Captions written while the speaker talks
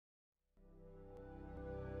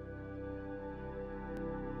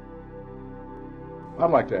I'd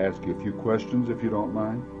like to ask you a few questions if you don't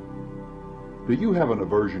mind. Do you have an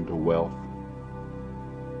aversion to wealth?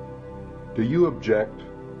 Do you object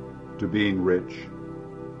to being rich?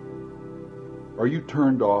 Are you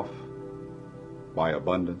turned off by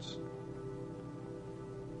abundance?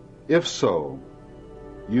 If so,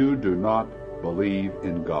 you do not believe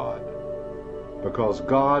in God, because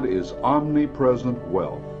God is omnipresent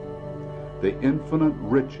wealth, the infinite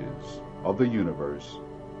riches of the universe,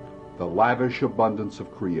 the lavish abundance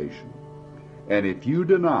of creation. And if you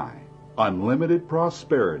deny unlimited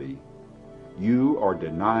prosperity, you are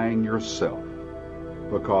denying yourself,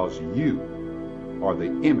 because you are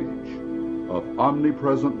the image of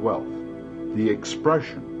omnipresent wealth, the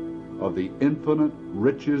expression of the infinite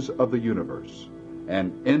riches of the universe,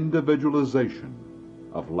 and individualization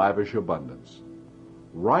of lavish abundance.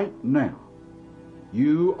 Right now,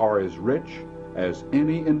 you are as rich as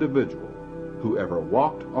any individual who ever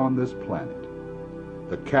walked on this planet.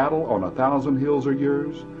 The cattle on 1,000 hills are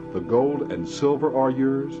yours, the gold and silver are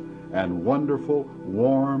yours, and wonderful,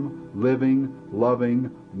 warm, living,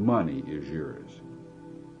 loving money is yours.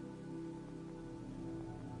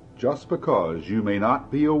 Just because you may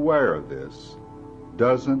not be aware of this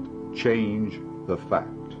doesn't change the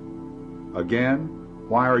fact. Again,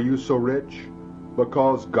 why are you so rich?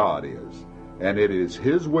 Because God is, and it is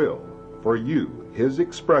His will for you, His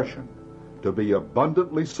expression, to be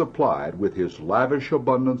abundantly supplied with His lavish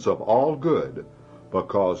abundance of all good,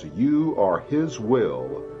 because you are His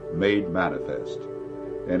will made manifest.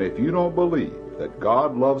 And if you don't believe that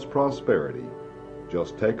God loves prosperity,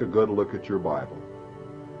 just take a good look at your Bible.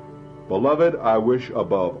 Beloved, I wish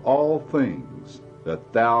above all things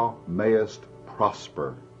that thou mayest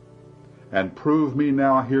prosper. And prove me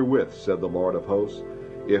now herewith, said the Lord of hosts,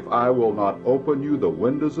 if I will not open you the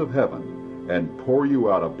windows of heaven and pour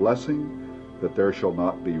you out a blessing, that there shall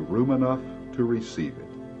not be room enough to receive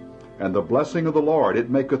it. And the blessing of the Lord, it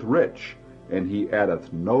maketh rich, and He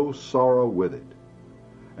addeth no sorrow with it.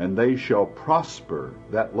 And they shall prosper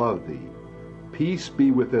that love thee. Peace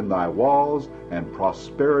be within thy walls, and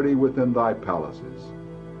prosperity within thy palaces.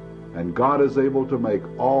 And God is able to make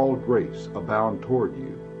all grace abound toward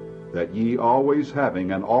you, that ye always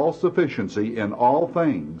having an all sufficiency in all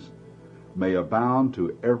things may abound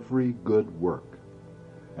to every good work.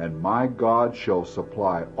 And my God shall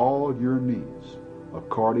supply all your needs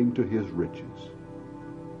according to His riches.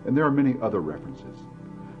 And there are many other references.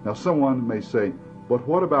 Now someone may say, but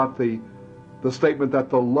what about the statement that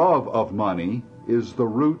the love of money is the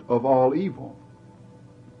root of all evil?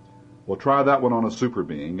 Well, try that one on a super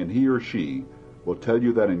being, and he or she will tell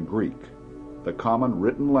you that in Greek, the common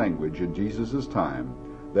written language in Jesus' time,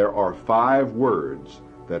 there are 5 words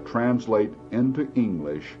that translate into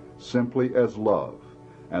English simply as love,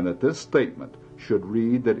 and that this statement should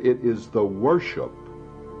read that it is the worship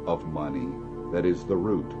of money that is the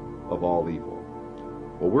root of all evil.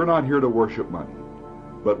 Well, we're not here to worship money,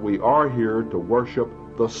 but we are here to worship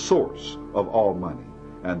the source of all money,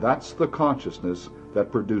 and that's the consciousness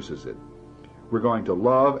that produces it. We're going to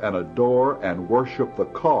love and adore and worship the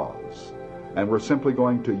cause, and we're simply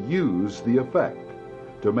going to use the effect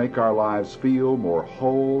to make our lives feel more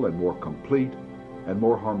whole and more complete and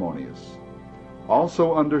more harmonious.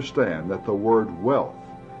 Also understand that the word wealth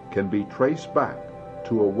can be traced back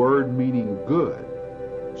to a word meaning good,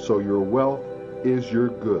 so your wealth is your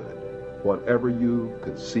good, whatever you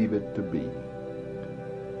conceive it to be.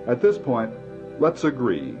 At this point, let's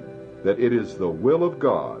agree that it is the will of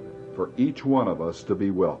God for each one of us to be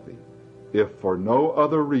wealthy, if for no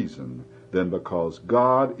other reason than because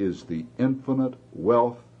God is the infinite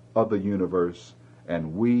wealth of the universe,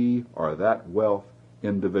 and we are that wealth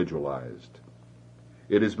individualized.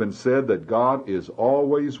 It has been said that God is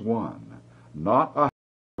always one, not a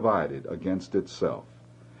divided against itself,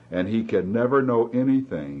 and He can never know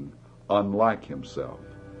anything unlike Himself.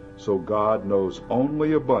 So God knows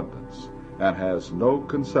only abundance and has no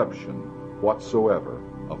conception whatsoever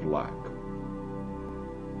of lack.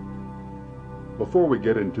 Before we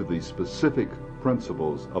get into the specific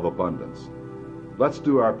principles of abundance, let's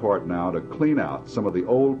do our part now to clean out some of the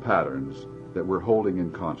old patterns that we're holding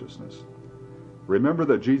in consciousness. Remember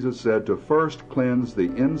that Jesus said to first cleanse the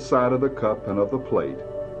inside of the cup and of the plate,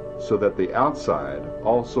 so that the outside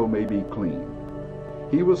also may be clean.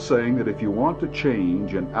 He was saying that if you want to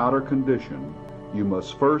change an outer condition, you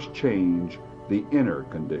must first change the inner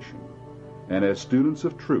condition. And as students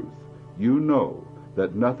of truth, you know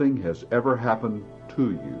that nothing has ever happened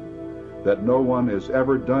to you, that no one has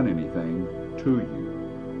ever done anything to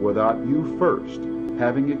you, without you first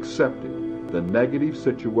having accepted the negative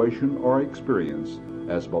situation or experience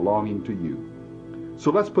as belonging to you.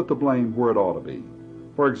 So let's put the blame where it ought to be.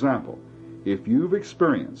 For example, if you've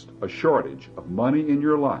experienced a shortage of money in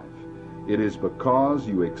your life, it is because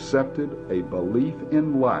you accepted a belief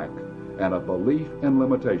in lack and a belief in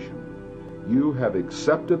limitation. You have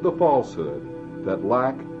accepted the falsehood that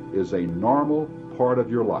lack is a normal part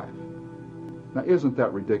of your life. Now, isn't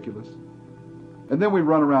that ridiculous? And then we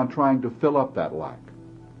run around trying to fill up that lack.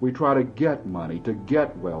 We try to get money, to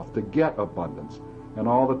get wealth, to get abundance, and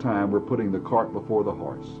all the time we're putting the cart before the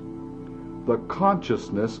horse. The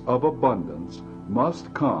consciousness of abundance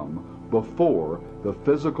must come before the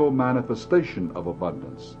physical manifestation of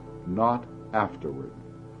abundance, not afterward.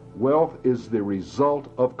 Wealth is the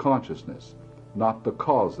result of consciousness, not the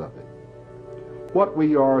cause of it. What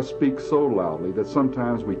we are speaks so loudly that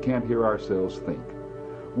sometimes we can't hear ourselves think.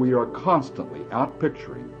 We are constantly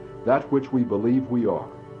outpicturing that which we believe we are.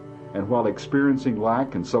 And while experiencing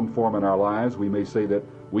lack in some form in our lives, we may say that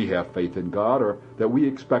we have faith in God or that we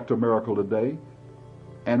expect a miracle today.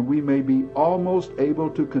 And we may be almost able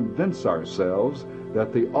to convince ourselves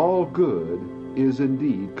that the all good is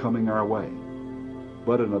indeed coming our way.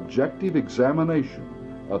 But an objective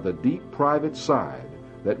examination of the deep private side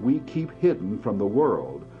that we keep hidden from the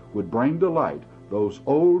world would bring to light those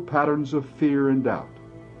old patterns of fear and doubt,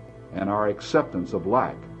 and our acceptance of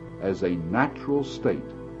lack as a natural state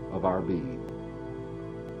of our being.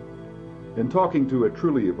 In talking to a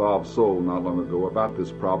truly evolved soul not long ago about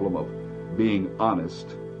this problem of being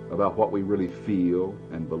honest about what we really feel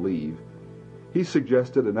and believe, he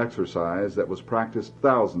suggested an exercise that was practiced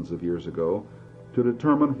thousands of years ago to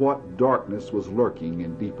determine what darkness was lurking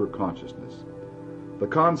in deeper consciousness. The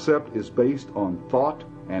concept is based on thought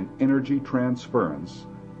and energy transference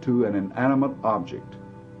to an inanimate object.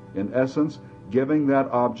 In essence, giving that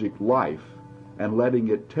object life and letting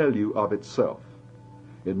it tell you of itself.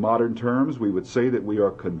 In modern terms, we would say that we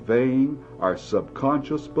are conveying our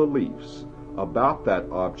subconscious beliefs about that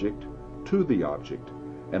object to the object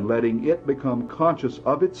and letting it become conscious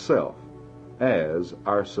of itself as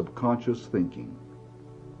our subconscious thinking.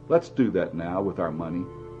 Let's do that now with our money.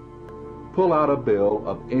 Pull out a bill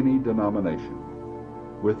of any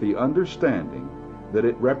denomination with the understanding that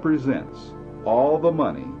it represents all the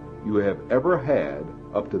money you have ever had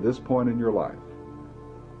up to this point in your life.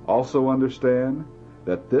 Also understand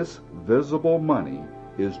that this visible money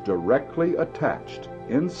is directly attached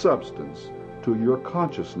in substance to your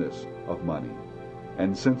consciousness of money.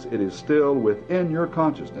 And since it is still within your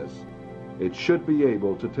consciousness, it should be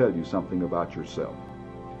able to tell you something about yourself.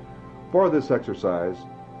 For this exercise,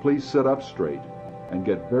 please sit up straight and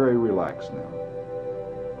get very relaxed now.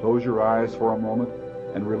 Close your eyes for a moment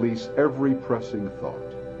and release every pressing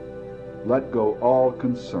thought. Let go all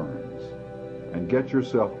concerns and get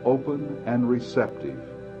yourself open and receptive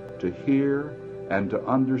to hear and to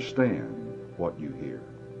understand what you hear.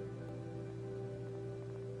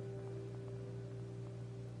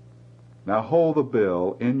 Now hold the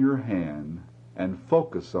bill in your hand and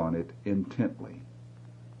focus on it intently.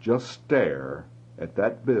 Just stare at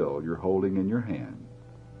that bill you're holding in your hand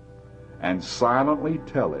and silently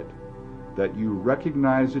tell it that you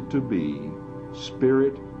recognize it to be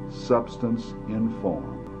spirit, substance in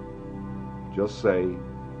form. Just say,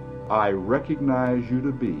 I recognize you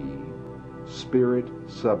to be spirit,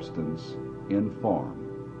 substance in form.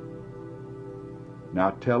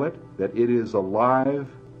 Now tell it that it is alive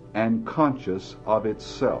and conscious of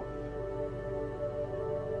itself.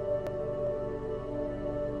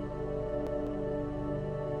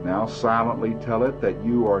 Now silently tell it that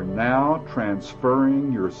you are now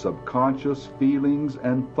transferring your subconscious feelings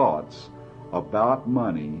and thoughts about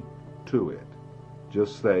money to it.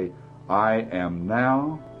 Just say, I am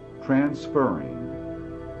now transferring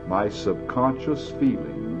my subconscious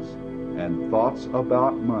feelings and thoughts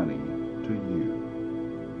about money to you.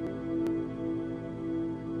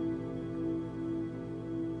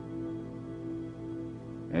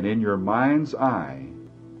 And in your mind's eye,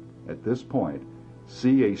 at this point,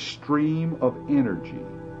 see a stream of energy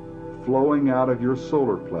flowing out of your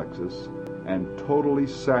solar plexus and totally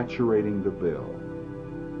saturating the bill.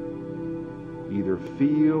 Either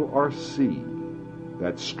feel or see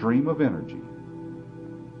that stream of energy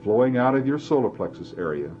flowing out of your solar plexus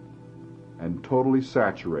area and totally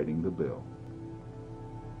saturating the bill.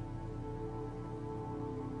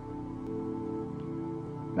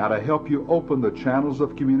 Now, to help you open the channels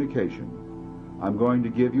of communication, I'm going to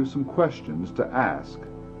give you some questions to ask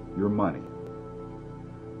your money.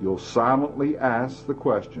 You'll silently ask the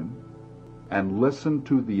question and listen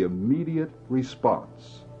to the immediate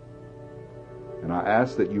response. And I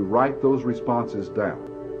ask that you write those responses down.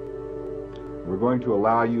 We're going to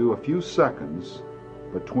allow you a few seconds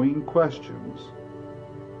between questions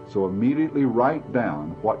So immediately write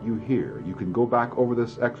down what you hear. You can go back over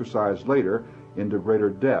this exercise later into greater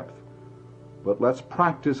depth. But let's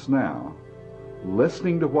practice now,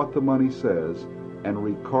 listening to what the money says and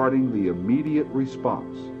recording the immediate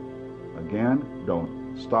response. Again,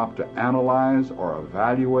 don't stop to analyze or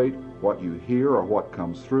evaluate what you hear or what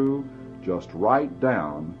comes through. Just write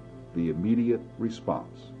down the immediate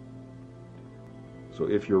response. So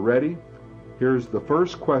if you're ready, here's the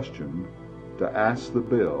first question to ask the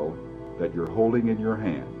bill that you're holding in your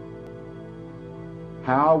hand.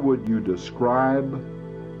 How would you describe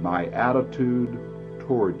my attitude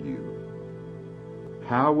toward you?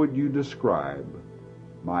 How would you describe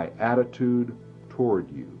my attitude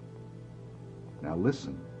toward you? Now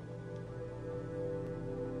listen.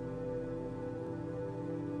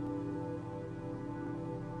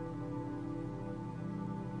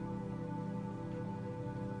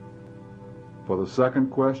 For the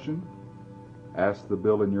second question, ask the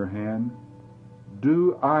bill in your hand,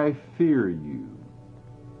 do I fear you?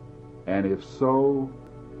 And if so,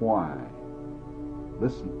 why?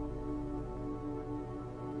 Listen.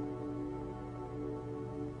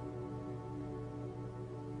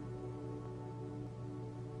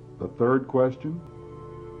 The third question,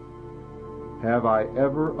 have I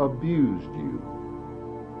ever abused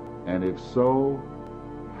you? And if so,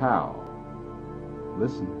 how?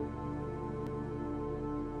 Listen.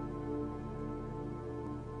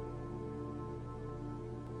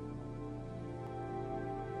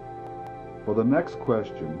 For the next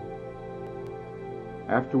question,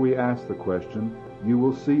 after we ask the question, you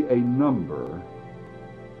will see a number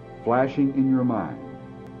flashing in your mind.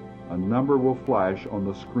 A number will flash on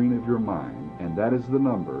the screen of your mind, and that is the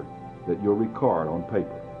number that you'll record on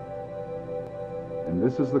paper. And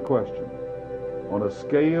this is the question. On a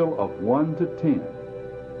scale of 1 to 10,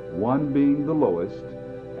 1 being the lowest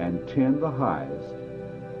and 10 the highest,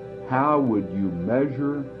 how would you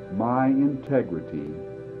measure my integrity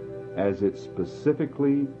as it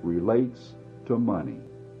specifically relates to money?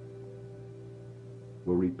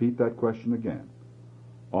 We'll repeat that question again.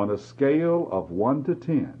 On a scale of 1 to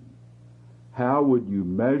 10, how would you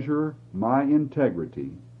measure my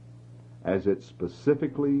integrity as it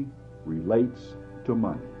specifically relates to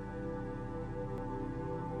money?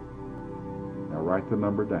 Now write the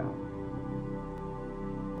number down.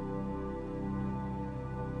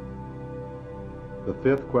 The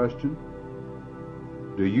fifth question,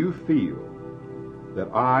 do you feel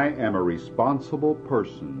that I am a responsible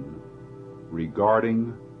person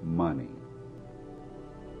regarding money?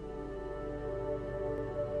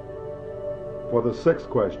 For the sixth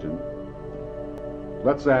question,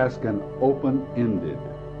 let's ask an open-ended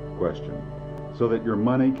question so that your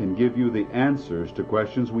money can give you the answers to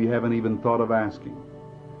questions we haven't even thought of asking.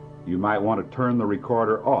 You might want to turn the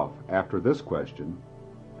recorder off after this question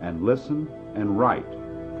and listen and write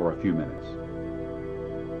for a few minutes.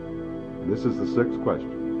 This is the sixth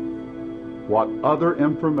question. What other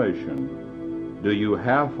information do you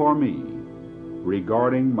have for me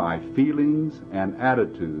regarding my feelings and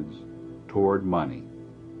attitudes toward money?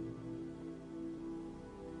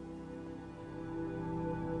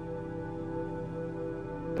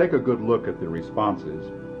 Take a good look at the responses,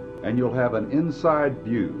 and you'll have an inside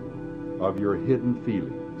view of your hidden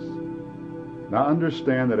feelings. Now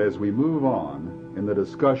understand that as we move on in the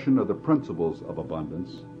discussion of the principles of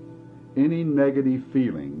abundance, any negative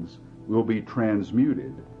feelings will be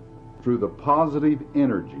transmuted through the positive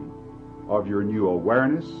energy of your new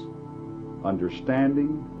awareness,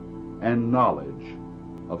 understanding, and knowledge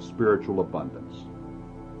of spiritual abundance.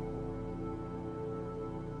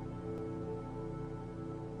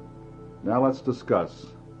 Now let's discuss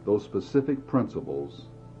those specific principles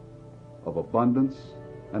of abundance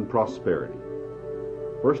and prosperity.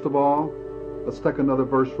 First of all, let's take another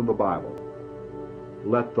verse from the Bible.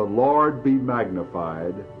 Let the Lord be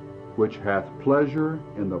magnified, which hath pleasure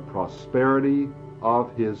in the prosperity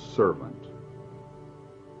of his servant.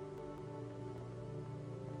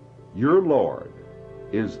 Your Lord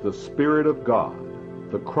is the Spirit of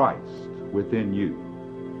God, the Christ within you.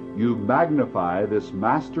 You magnify this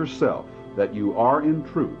master self that you are in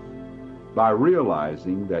truth by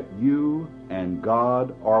realizing that you and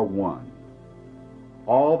God are one.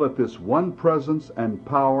 All that this one presence and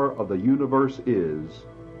power of the universe is,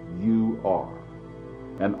 you are.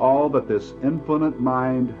 And all that this infinite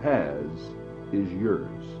mind has is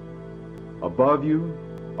yours. Above you,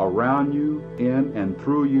 around you, in and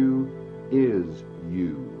through you is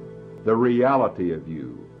you, the reality of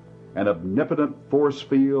you, an omnipotent force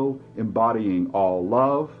field embodying all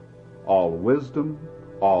love, all wisdom,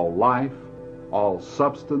 all life, all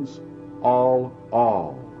substance, all.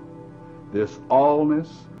 This allness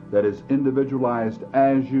that is individualized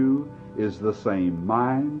as you is the same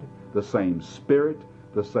mind, the same spirit,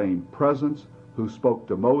 the same presence who spoke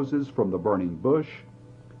to Moses from the burning bush,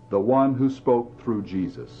 the one who spoke through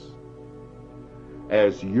Jesus.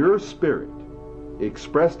 As your spirit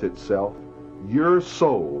expressed itself, your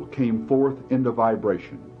soul came forth into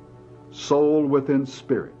vibration, soul within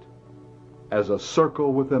spirit, as a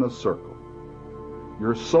circle within a circle.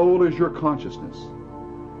 Your soul is your consciousness,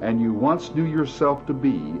 and you once knew yourself to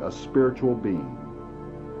be a spiritual being.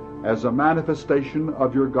 As a manifestation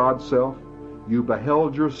of your God self, you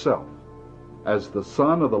beheld yourself as the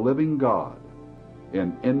Son of the living God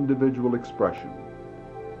in individual expression,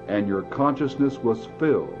 and your consciousness was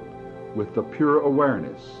filled with the pure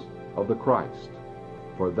awareness of the Christ,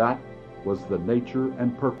 for that was the nature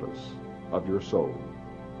and purpose of your soul.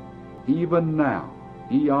 Even now,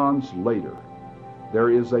 eons later, there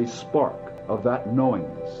is a spark of that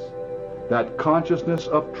knowingness. That consciousness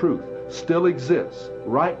of truth still exists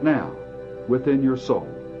right now within your soul.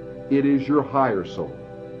 It is your higher soul.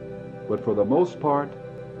 But for the most part,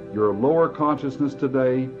 your lower consciousness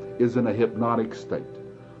today is in a hypnotic state,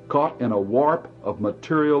 caught in a warp of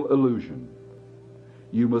material illusion.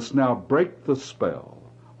 You must now break the spell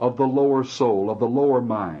of the lower soul, of the lower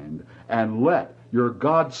mind, and let your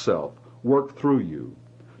God self work through you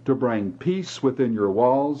to bring peace within your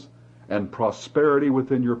walls and prosperity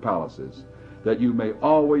within your palaces, that you may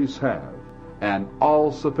always have an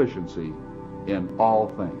all-sufficiency in all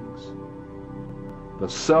things. The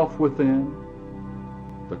self within,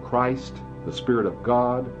 the Christ, the Spirit of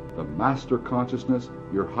God, the master consciousness,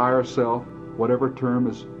 your higher self, whatever term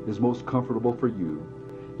is most comfortable for you,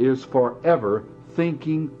 is forever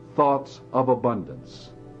thinking thoughts of abundance,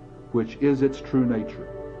 which is its true nature.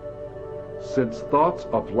 Since thoughts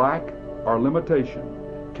of lack or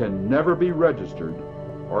limitation can never be registered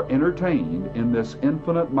or entertained in this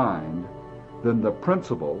infinite mind, then the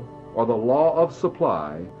principle or the law of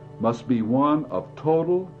supply must be one of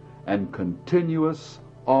total and continuous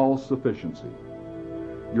all-sufficiency.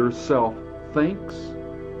 Your self thinks,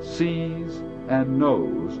 sees, and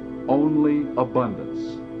knows only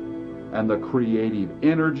abundance, and the creative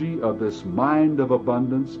energy of this mind of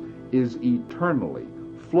abundance is eternally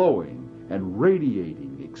flowing and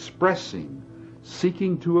radiating, expressing,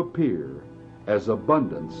 seeking to appear as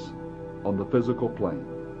abundance on the physical plane.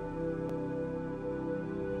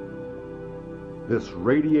 This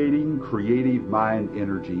radiating creative mind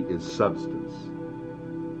energy is substance.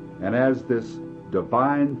 And as this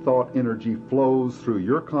divine thought energy flows through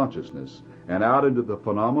your consciousness and out into the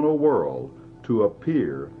phenomenal world to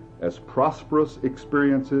appear as prosperous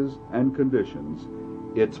experiences and conditions,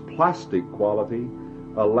 its plastic quality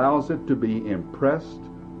allows it to be impressed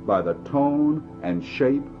by the tone and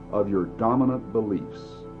shape of your dominant beliefs.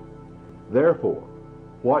 Therefore,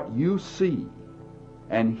 what you see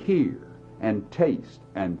and hear and taste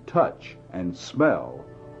and touch and smell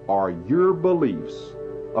are your beliefs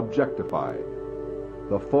objectified.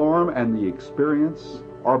 The form and the experience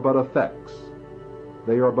are but effects.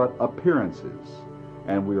 They are but appearances,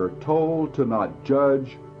 and we are told to not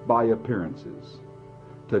judge by appearances.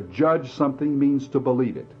 To judge something means to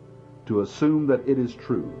believe it, to assume that it is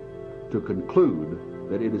true, to conclude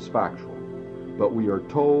that it is factual. But we are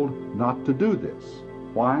told not to do this.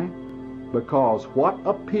 Why? Because what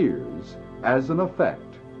appears as an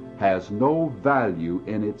effect has no value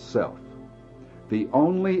in itself. The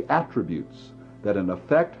only attributes that an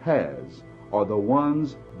effect has are the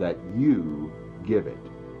ones that you give it.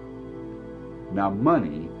 Now,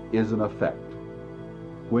 money is an effect.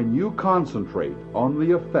 When you concentrate on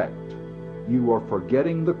the effect, you are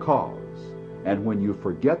forgetting the cause, and when you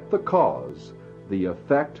forget the cause, the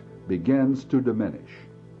effect begins to diminish.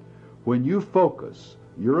 When you focus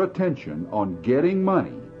your attention on getting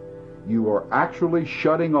money, you are actually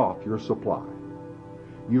shutting off your supply.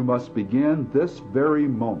 You must begin this very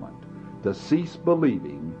moment to cease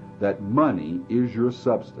believing that money is your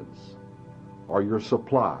substance, or your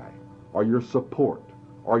supply, or your support,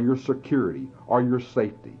 or your security, or your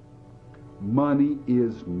safety. Money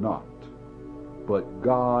is not, but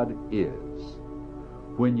God is.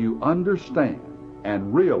 When you understand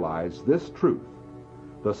and realize this truth,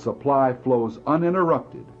 the supply flows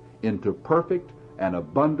uninterrupted into perfect and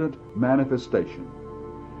abundant manifestation.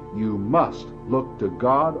 You must look to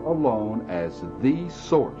God alone as the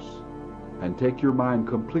source and take your mind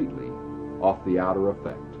completely off the outer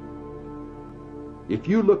effect. If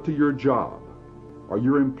you look to your job, or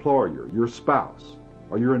your employer, your spouse,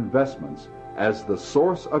 or your investments as the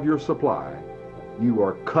source of your supply, you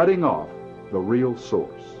are cutting off the real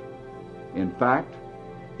source. In fact,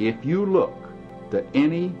 if you look to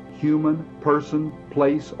any human person,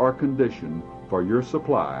 place, or condition for your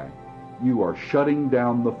supply, you are shutting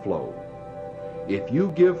down the flow. If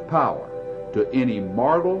you give power to any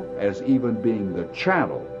mortal as even being the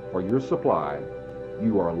channel for your supply,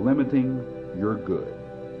 you are limiting your good.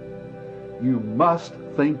 You must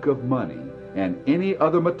think of money and any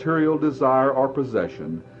other material desire or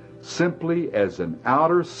possession simply as an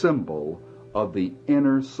outer symbol of the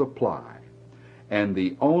inner supply. And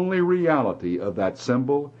the only reality of that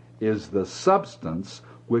symbol is the substance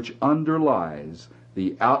which underlies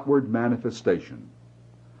the outward manifestation.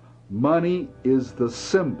 Money is the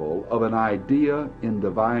symbol of an idea in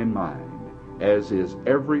divine mind, as is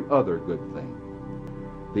every other good thing.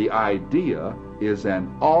 The idea is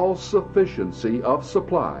an all-sufficiency of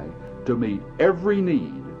supply to meet every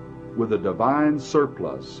need with a divine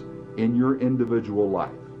surplus in your individual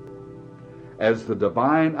life. As the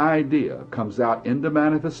divine idea comes out into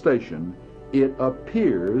manifestation, it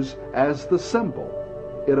appears as the symbol.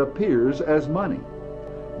 It appears as money.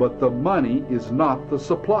 But the money is not the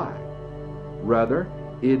supply. Rather,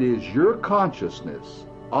 it is your consciousness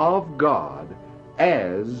of God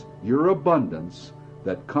as your abundance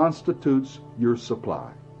that constitutes your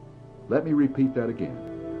supply. Let me repeat that again.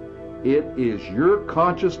 It is your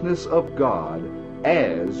consciousness of God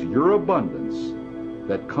as your abundance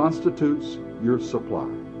that constitutes your supply.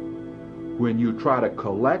 When you try to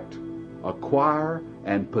collect, acquire,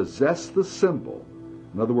 and possess the symbol,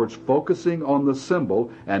 in other words, focusing on the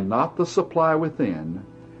symbol and not the supply within,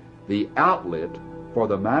 the outlet for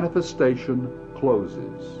the manifestation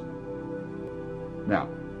closes. Now,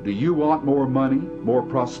 do you want more money, more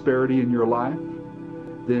prosperity in your life?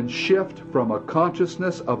 Then shift from a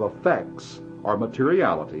consciousness of effects or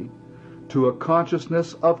materiality to a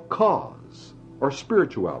consciousness of cause or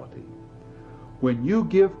spirituality. When you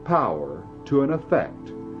give power to an effect,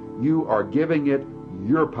 you are giving it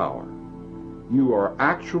your power. You are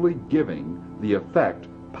actually giving the effect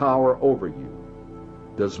power over you.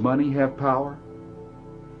 Does money have power?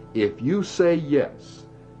 If you say yes,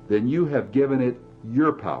 then you have given it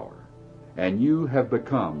your power, and you have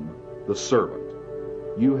become the servant.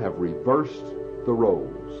 You have reversed the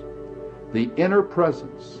roles. The inner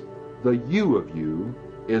presence, the you of you,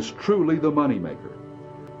 is truly the moneymaker.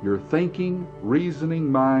 Your thinking,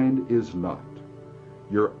 reasoning mind is not.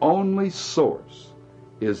 Your only source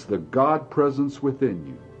is the God presence within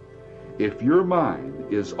you. If your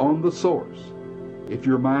mind is on the source, if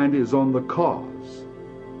your mind is on the cause,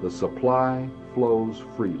 the supply flows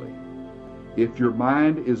freely. If your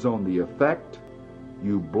mind is on the effect,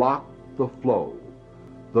 you block the flow.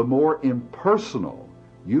 The more impersonal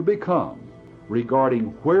you become regarding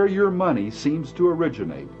where your money seems to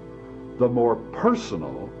originate, the more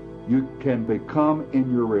personal you can become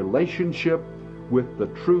in your relationship with the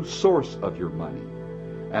true source of your money.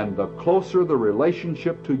 And the closer the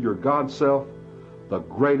relationship to your God self, the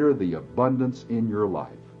greater the abundance in your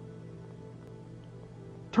life.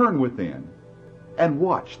 Turn within and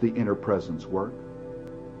watch the inner presence work.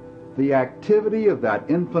 The activity of that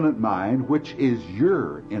infinite mind, which is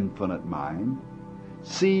your infinite mind,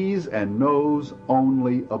 sees and knows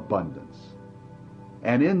only abundance.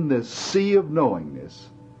 And in this sea of knowingness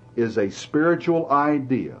is a spiritual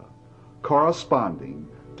idea corresponding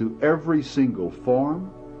to every single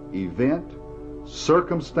form, event,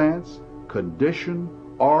 circumstance, condition,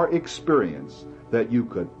 or experience that you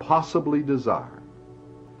could possibly desire.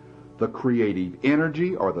 The creative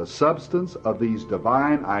energy or the substance of these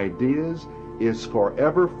divine ideas is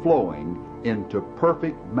forever flowing into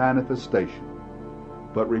perfect manifestation.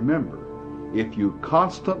 But remember, if you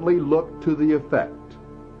constantly look to the effect,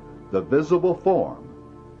 the visible form,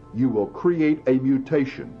 you will create a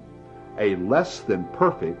mutation, a less than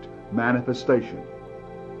perfect manifestation.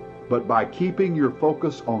 But by keeping your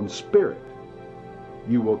focus on spirit,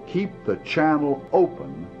 you will keep the channel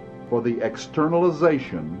open for the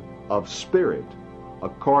externalization of spirit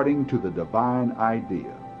according to the divine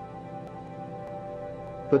idea.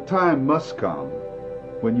 The time must come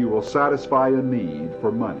when you will satisfy a need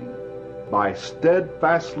for money by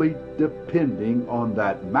steadfastly depending on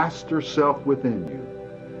that master self within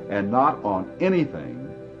you and not on anything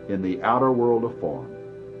in the outer world of form.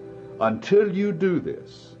 Until you do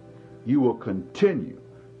this, you will continue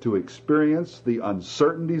to experience the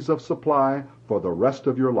uncertainties of supply for the rest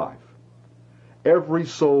of your life. Every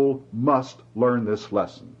soul must learn this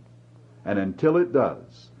lesson, and until it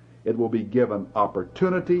does, it will be given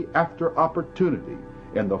opportunity after opportunity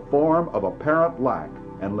in the form of apparent lack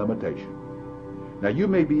and limitation. Now, you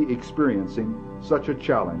may be experiencing such a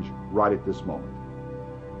challenge right at this moment.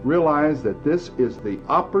 Realize that this is the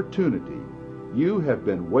opportunity you have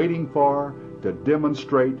been waiting for to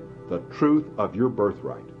demonstrate the truth of your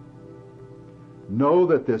birthright. Know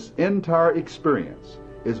that this entire experience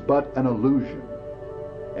is but an illusion,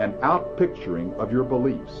 an outpicturing of your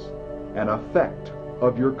beliefs, an effect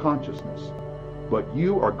of your consciousness. But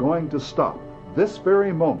you are going to stop this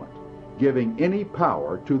very moment giving any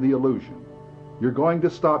power to the illusion. You're going to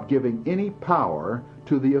stop giving any power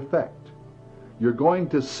to the effect. You're going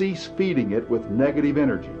to cease feeding it with negative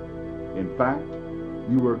energy. In fact,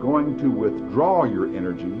 you are going to withdraw your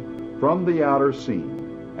energy from the outer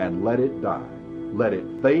scene and let it die. Let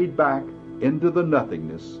it fade back into the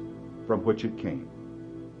nothingness from which it came.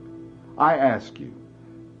 I ask you,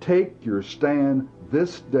 take your stand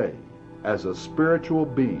this day as a spiritual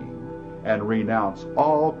being and renounce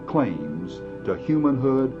all claims to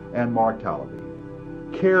humanhood and mortality.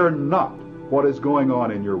 Care not what is going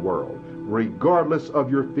on in your world, regardless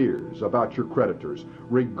of your fears about your creditors,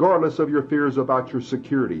 regardless of your fears about your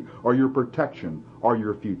security or your protection or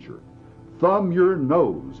your future. Thumb your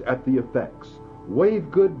nose at the effects.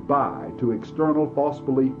 Wave goodbye to external false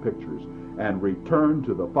belief pictures and return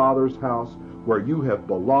to the Father's house where you have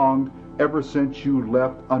belonged ever since you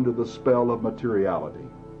left under the spell of materiality.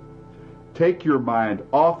 Take your mind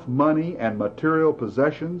off money and material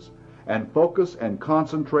possessions and focus and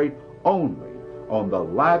concentrate only on the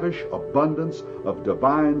lavish abundance of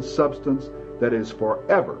divine substance that is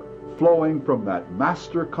forever flowing from that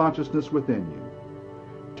master consciousness within you.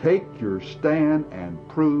 Take your stand and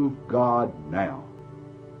prove God now.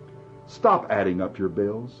 Stop adding up your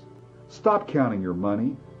bills. Stop counting your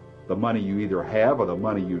money, the money you either have or the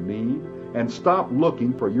money you need, and stop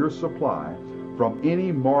looking for your supply from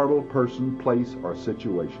any mortal person, place, or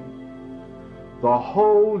situation. The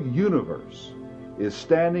whole universe is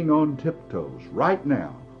standing on tiptoes right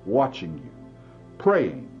now, watching you,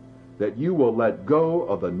 praying that you will let go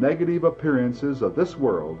of the negative appearances of this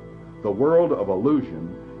world, the world of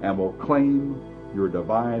illusion, and will claim your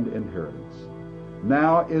divine inheritance.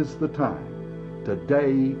 Now is the time.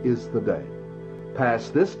 Today is the day. Pass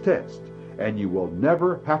this test, and you will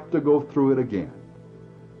never have to go through it again.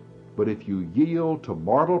 But if you yield to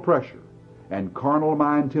mortal pressure and carnal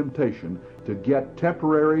mind temptation to get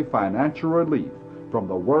temporary financial relief from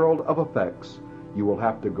the world of effects, you will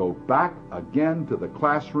have to go back again to the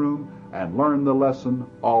classroom and learn the lesson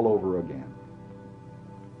all over again.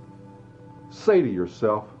 Say to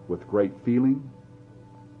yourself with great feeling,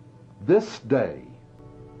 this day,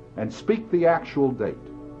 and speak the actual date,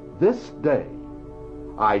 this day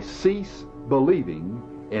I cease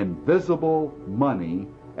believing in visible money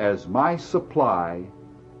as my supply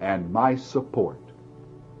and my support,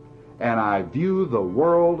 and I view the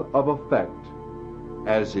world of effect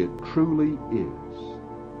as it truly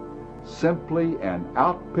is, simply an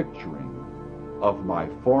outpicturing of my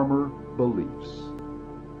former beliefs.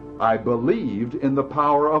 I believed in the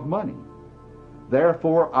power of money.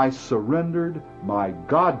 Therefore, I surrendered my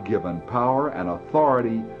God-given power and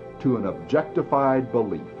authority to an objectified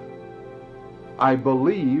belief. I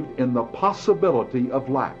believed in the possibility of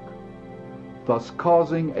lack, thus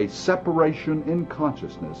causing a separation in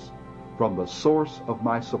consciousness from the source of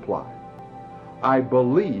my supply. I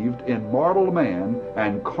believed in mortal man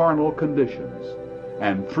and carnal conditions,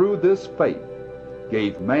 and through this faith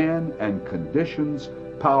gave man and conditions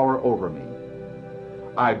power over me.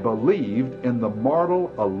 I believed in the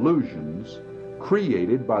mortal illusions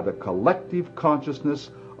created by the collective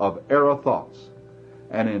consciousness of error thoughts,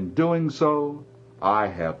 and in doing so, I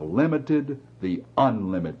have limited the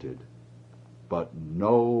unlimited, but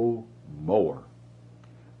no more.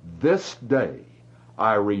 This day,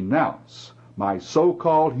 I renounce my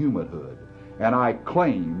so-called humanhood, and I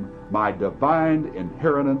claim my divine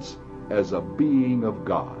inheritance as a being of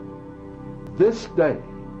God. This day,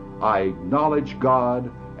 I acknowledge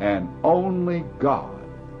God and only God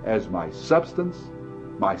as my substance,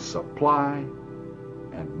 my supply,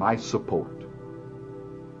 and my support.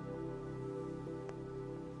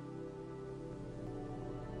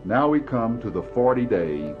 Now we come to the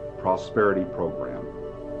 40-day prosperity program.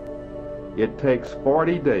 It takes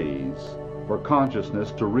 40 days for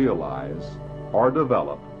consciousness to realize or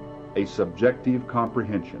develop a subjective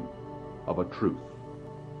comprehension of a truth.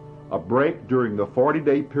 A break during the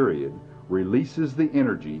 40-day period releases the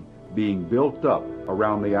energy being built up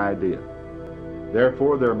around the idea.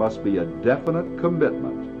 Therefore, there must be a definite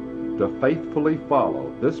commitment to faithfully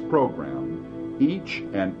follow this program each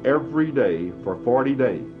and every day for 40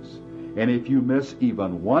 days. And if you miss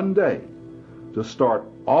even one day, to start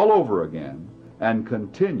all over again and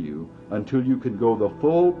continue until you can go the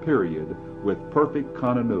full period with perfect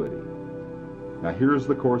continuity. Now here's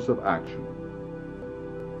the course of action.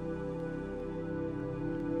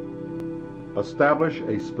 Establish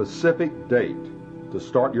a specific date to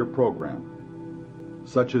start your program,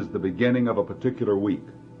 such as the beginning of a particular week.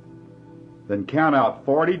 Then count out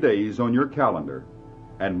 40 days on your calendar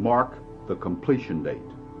and mark the completion date.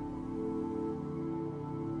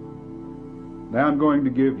 Now I'm going to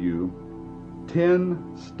give you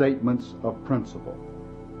 10 statements of principle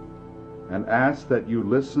and ask that you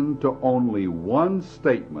listen to only one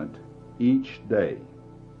statement each day.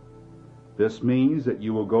 This means that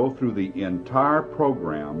you will go through the entire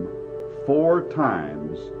program 4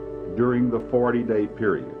 times during the 40-day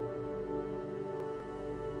period.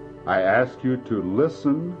 I ask you to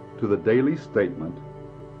listen to the daily statement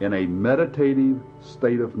in a meditative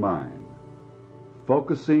state of mind,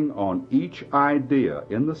 focusing on each idea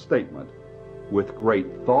in the statement with great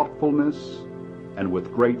thoughtfulness and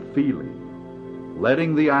with great feeling,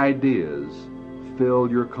 letting the ideas fill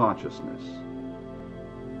your consciousness.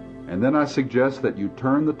 And then I suggest that you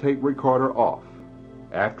turn the tape recorder off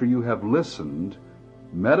after you have listened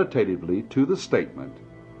meditatively to the statement,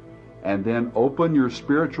 and then open your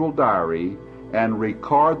spiritual diary and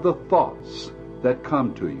record the thoughts that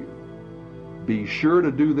come to you. Be sure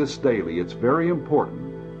to do this daily. It's very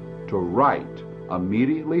important to write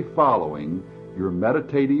immediately following your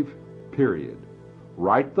meditative period.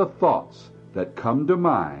 Write the thoughts that come to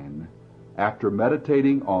mind after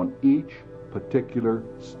meditating on each particular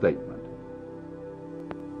statement.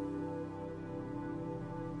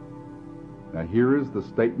 Now here is the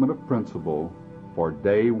statement of principle for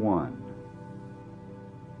day 1.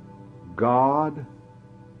 God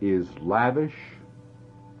is lavish,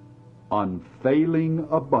 unfailing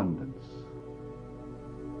abundance,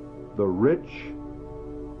 the rich,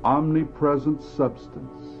 omnipresent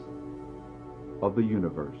substance of the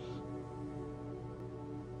universe.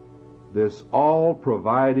 This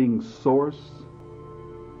all-providing source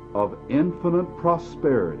of infinite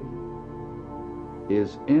prosperity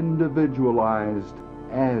is individualized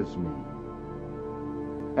as me,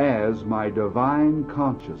 as my divine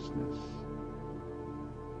consciousness,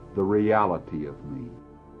 the reality of me.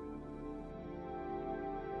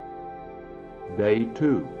 Day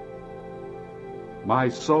 2. My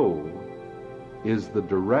soul is the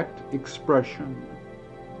direct expression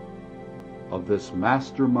of this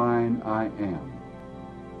mastermind I am.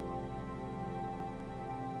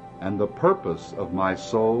 And the purpose of my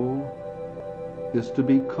soul is to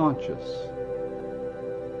be conscious,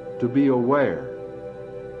 to be aware,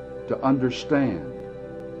 to understand,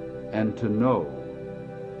 and to know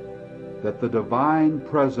that the divine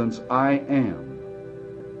presence I am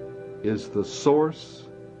is the source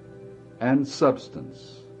and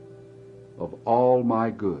substance of all my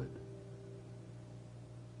good.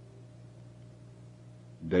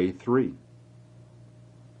 Day 3.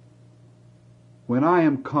 When I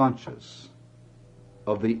am conscious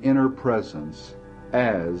of the inner presence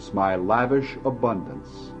as my lavish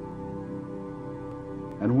abundance,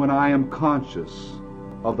 and when I am conscious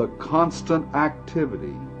of the constant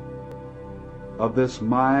activity of this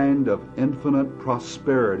mind of infinite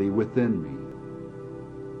prosperity within me,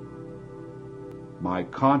 my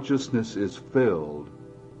consciousness is filled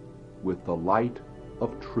with the light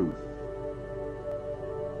of truth.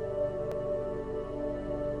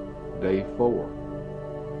 Day 4.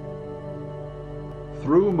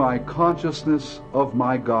 Through my consciousness of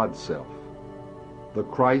my God self, the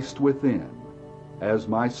Christ within as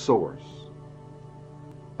my source,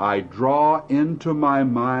 I draw into my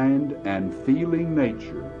mind and feeling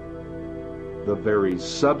nature the very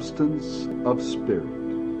substance of spirit.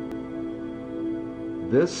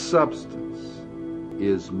 This substance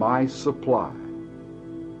is my supply.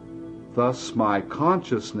 Thus my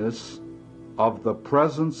consciousness of the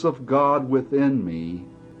presence of God within me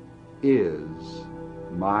is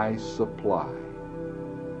my supply.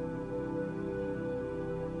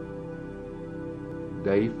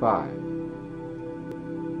 Day 5.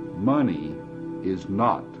 Money is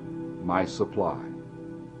not my supply.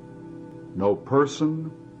 No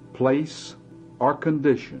person, place, or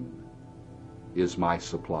condition is my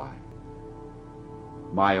supply.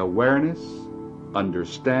 My awareness,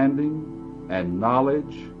 understanding, and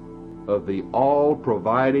knowledge of the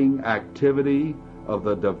all-providing activity of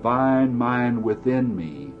the divine mind within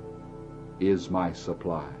me is my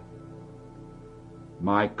supply.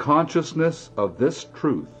 My consciousness of this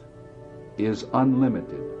truth is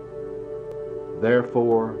unlimited.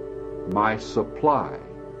 Therefore, my supply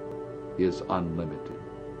is unlimited.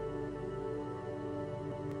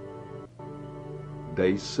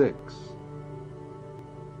 Day 6.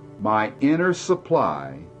 My inner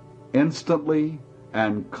supply instantly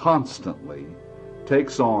and constantly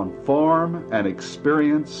takes on form and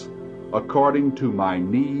experience according to my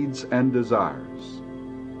needs and desires.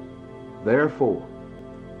 Therefore,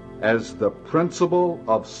 as the principle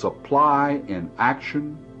of supply in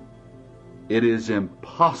action, it is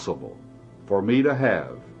impossible for me to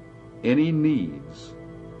have any needs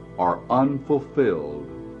or unfulfilled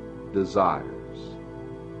desires.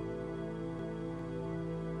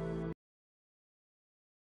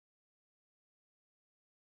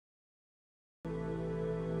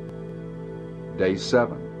 Day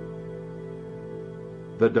 7.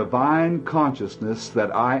 The divine consciousness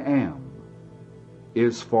that I am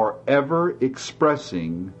is forever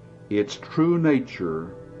expressing its true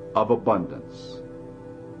nature of abundance.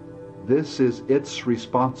 This is its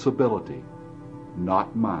responsibility,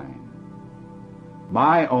 not mine.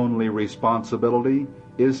 My only responsibility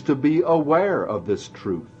is to be aware of this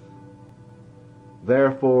truth.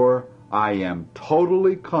 Therefore, I am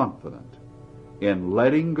totally confident in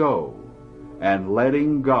letting go and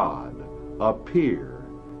letting God appear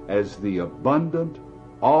as the abundant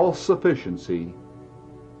all-sufficiency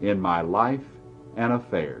in my life and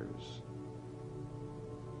affairs.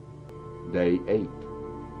 Day 8.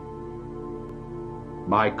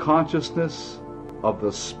 My consciousness of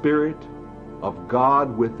the Spirit of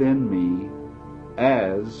God within me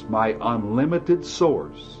as my unlimited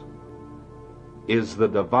source is the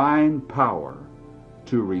divine power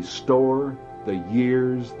to restore the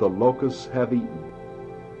years the locusts have eaten,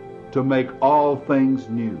 to make all things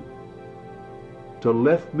new, to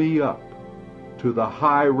lift me up to the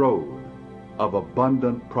high road of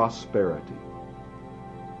abundant prosperity.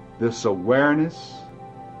 This awareness,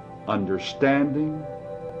 understanding,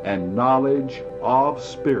 and knowledge of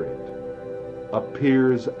Spirit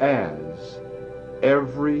appears as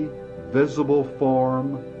every visible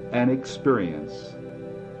form and experience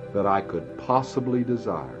that I could possibly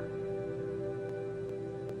desire.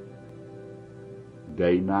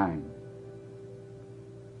 Day 9.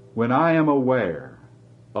 When I am aware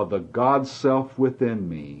of the God Self within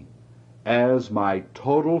me as my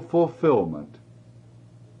total fulfillment,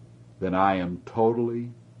 then I am totally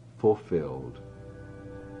fulfilled.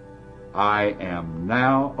 I am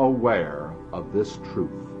now aware of this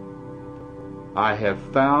truth. I have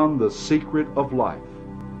found the secret of life,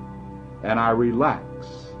 and I relax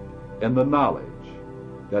in the knowledge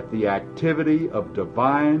that the activity of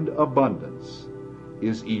divine abundance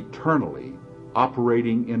is eternally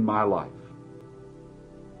operating in my life.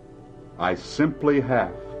 I simply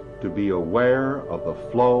have to be aware of the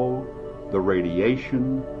flow, the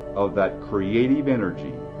radiation of that creative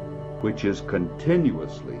energy which is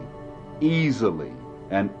continuously, easily,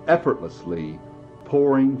 and effortlessly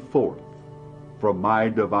pouring forth from my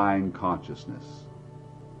divine consciousness.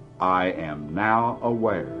 I am now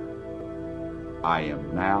aware. I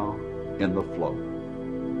am now in the flow.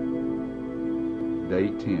 Day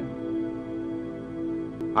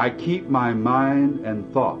 10. I keep my mind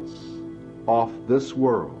and thoughts off this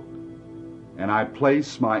world, and I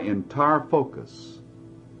place my entire focus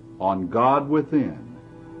on God within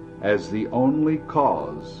as the only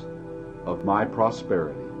cause of my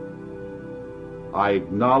prosperity. I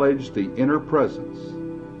acknowledge the inner presence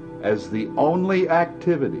as the only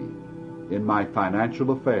activity in my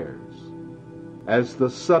financial affairs, as the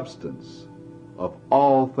substance of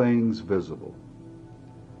all things visible.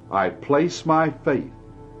 I place my faith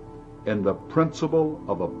in the principle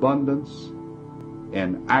of abundance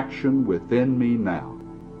in action within me now.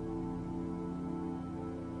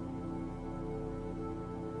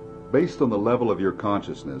 Based on the level of your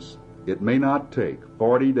consciousness, it may not take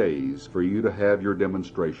 40 days for you to have your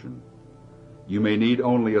demonstration. You may need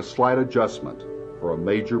only a slight adjustment for a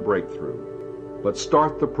major breakthrough, but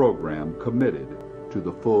start the program committed to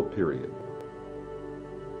the full period.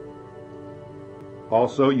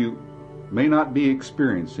 Also, you may not be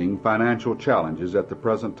experiencing financial challenges at the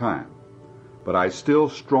present time, but I still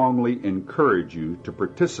strongly encourage you to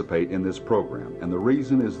participate in this program, and the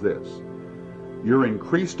reason is this. Your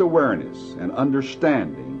increased awareness and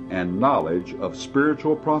understanding and knowledge of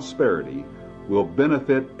spiritual prosperity will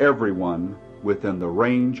benefit everyone within the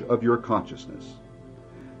range of your consciousness.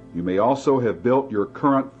 You may also have built your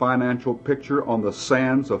current financial picture on the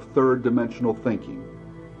sands of third-dimensional thinking,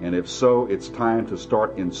 and if so, it's time to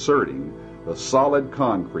start inserting the solid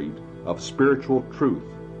concrete of spiritual truth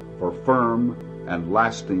for firm and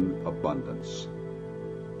lasting abundance.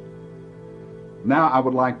 Now I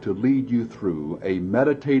would like to lead you through a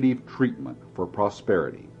meditative treatment for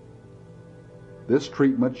prosperity. This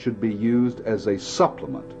treatment should be used as a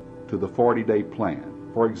supplement to the 40-day plan.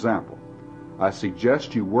 For example, I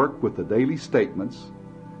suggest you work with the daily statements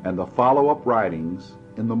and the follow-up writings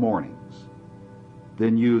in the mornings.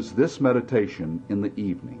 Then use this meditation in the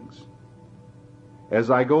evenings. As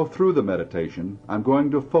I go through the meditation, I'm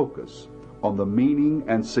going to focus on the meaning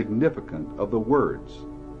and significance of the words.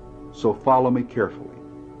 So follow me carefully.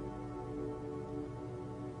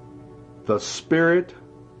 The Spirit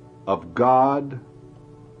of God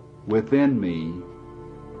within me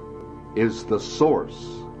is the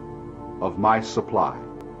source of my supply.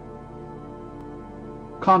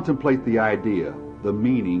 Contemplate the idea, the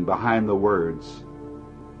meaning behind the words,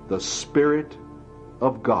 the Spirit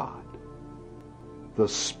of God. The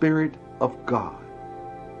Spirit of God.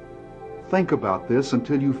 Think about this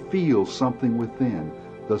until you feel something within.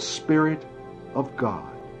 The Spirit of God.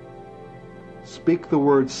 Speak the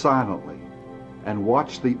words silently and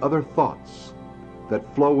watch the other thoughts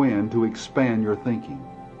that flow in to expand your thinking.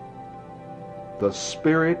 The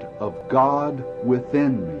Spirit of God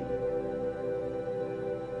within me.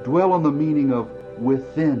 Dwell on the meaning of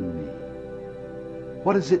within me.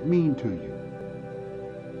 What does it mean to you?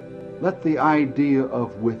 Let the idea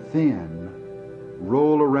of within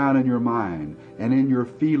roll around in your mind and in your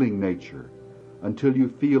feeling nature until you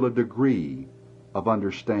feel a degree of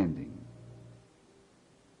understanding.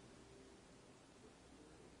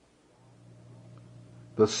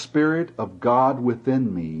 The Spirit of God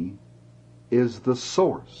within me is the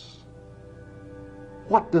source.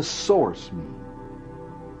 What does source mean?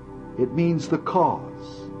 It means the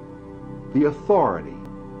cause, the authority,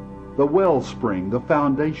 the wellspring, the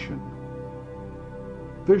foundation.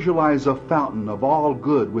 Visualize a fountain of all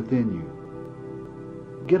good within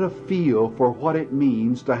you. Get a feel for what it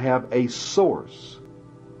means to have a source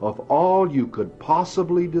of all you could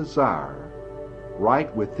possibly desire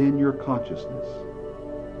right within your consciousness.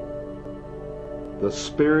 The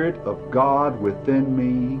Spirit of God within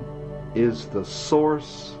me is the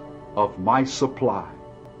source of my supply.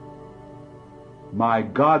 My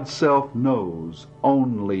God self knows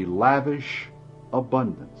only lavish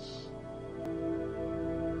abundance.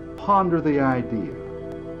 Ponder the idea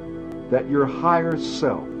that your higher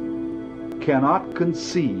self cannot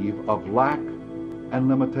conceive of lack and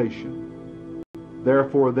limitation.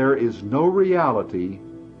 Therefore, there is no reality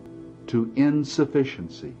to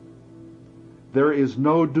insufficiency. There is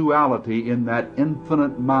no duality in that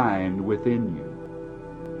infinite mind within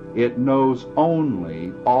you. It knows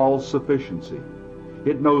only all sufficiency.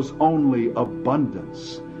 It knows only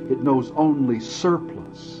abundance. It knows only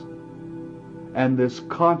surplus. And this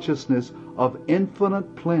consciousness of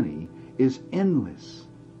infinite plenty is endless,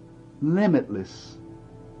 limitless,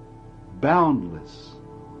 boundless,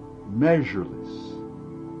 measureless.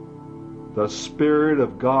 The Spirit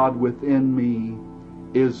of God within me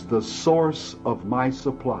is the source of my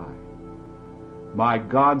supply. My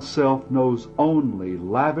God self knows only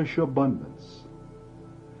lavish abundance,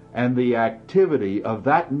 and the activity of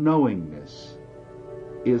that knowingness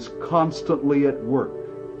is constantly at work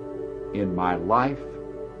in my life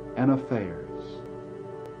and affairs.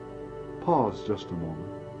 Pause just a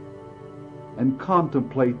moment and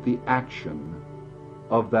contemplate the action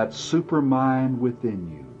of that supermind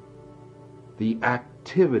within you, the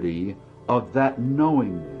activity of that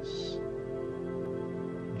knowingness.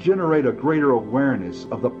 Generate a greater awareness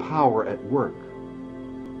of the power at work,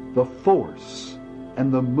 the force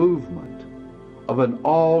and the movement of an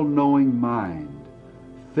all-knowing mind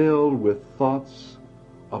filled with thoughts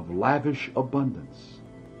of lavish abundance.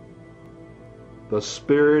 The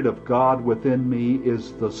Spirit of God within me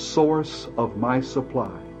is the source of my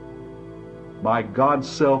supply. My God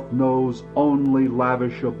self knows only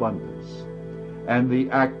lavish abundance, and the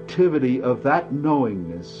activity of that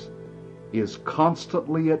knowingness is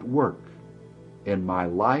constantly at work in my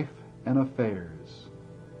life and affairs.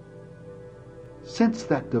 Sense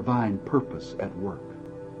that divine purpose at work.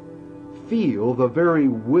 Feel the very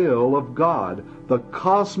will of God, the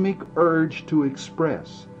cosmic urge to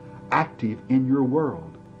express, active in your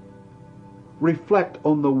world. Reflect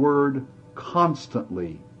on the word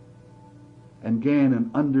constantly and gain an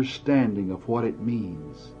understanding of what it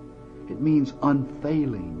means. It means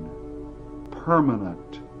unfailing,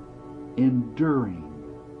 permanent, enduring.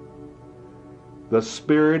 The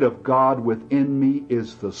Spirit of God within me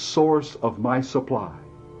is the source of my supply.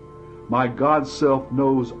 My God self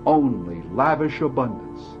knows only lavish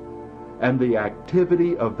abundance, and the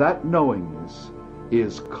activity of that knowingness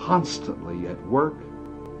is constantly at work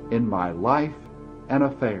in my life and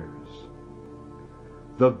affairs.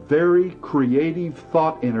 The very creative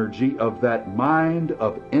thought energy of that mind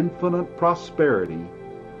of infinite prosperity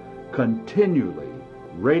continually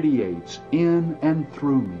radiates in and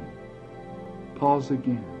through me. Pause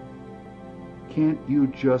again. Can't you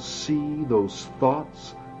just see those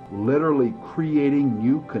thoughts literally creating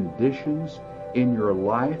new conditions in your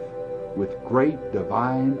life with great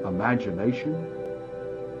divine imagination?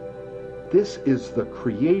 This is the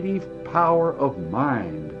creative power of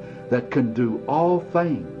mind that can do all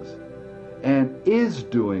things and is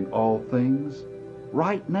doing all things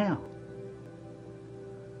right now.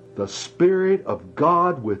 The Spirit of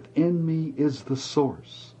God within me is the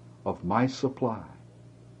source of my supply.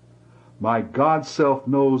 My God-self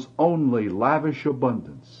knows only lavish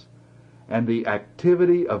abundance, and the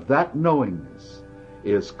activity of that knowingness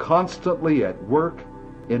is constantly at work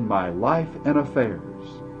in my life and affairs.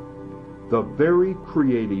 The very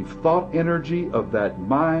creative thought energy of that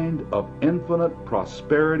mind of infinite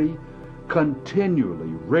prosperity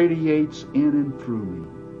continually radiates in and through me.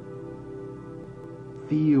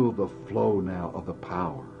 Feel the flow now of the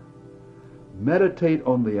power. Meditate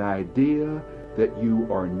on the idea that you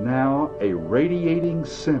are now a radiating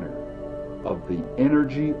center of the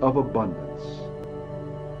energy of abundance.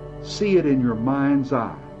 See it in your mind's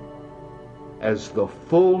eye as the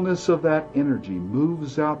fullness of that energy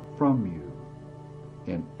moves out from you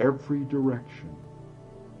in every direction.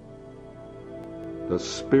 The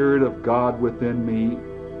Spirit of God within me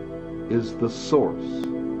is the source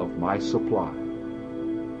of my supply.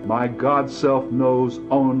 My God-self knows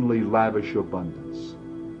only lavish abundance,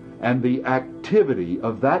 and the activity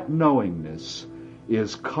of that knowingness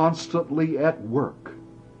is constantly at work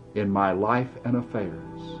in my life and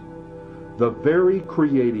affairs. The very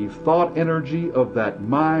creative thought energy of that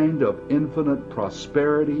mind of infinite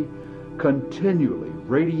prosperity continually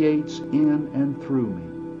radiates in and through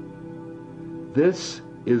me. This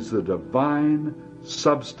is the divine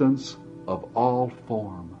substance of all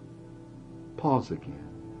form. Pause again.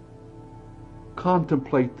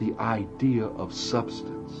 Contemplate the idea of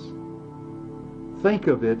substance. Think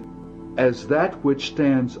of it as that which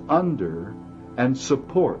stands under and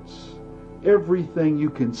supports everything you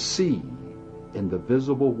can see in the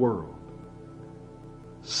visible world.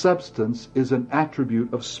 Substance is an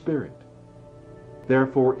attribute of spirit.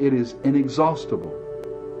 Therefore, it is inexhaustible.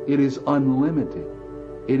 It is unlimited.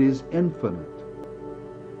 It is infinite.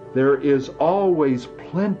 There is always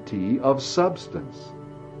plenty of substance.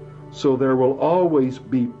 So there will always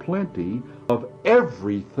be plenty of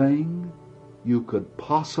everything you could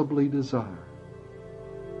possibly desire.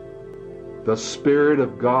 The Spirit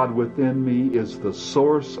of God within me is the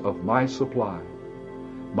source of my supply.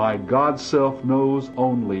 My God-self knows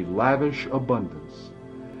only lavish abundance,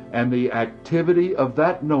 and the activity of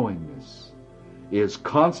that knowingness is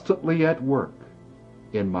constantly at work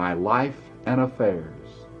in my life and affairs.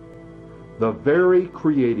 The very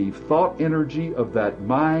creative thought energy of that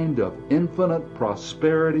mind of infinite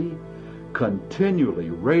prosperity continually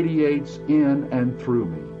radiates in and through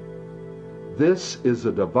me. This is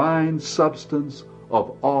the divine substance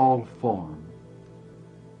of all form.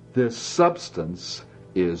 This substance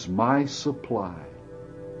is my supply.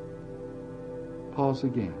 Pause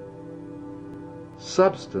again.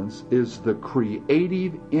 Substance is the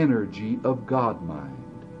creative energy of God mind.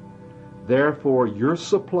 Therefore, your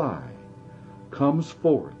supply comes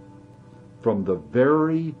forth from the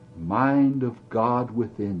very mind of God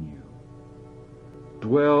within you.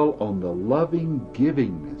 Dwell on the loving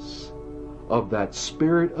givingness of that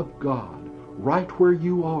Spirit of God right where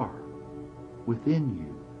you are, within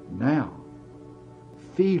you, now.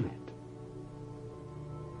 Feel it.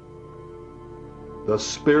 The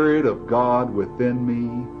Spirit of God within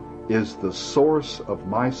me is the source of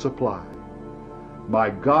my supply. My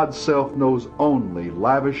God-self knows only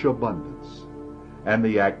lavish abundance, and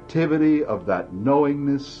the activity of that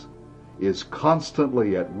knowingness is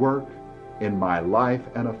constantly at work in my life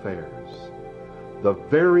and affairs. The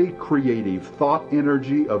very creative thought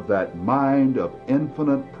energy of that mind of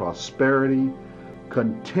infinite prosperity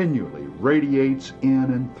continually radiates in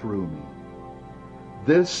and through me.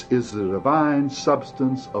 This is the divine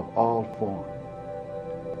substance of all form.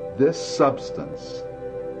 This substance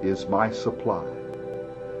is my supply,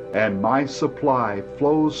 and my supply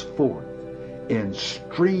flows forth in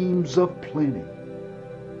streams of plenty.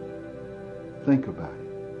 Think about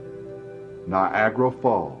it. Niagara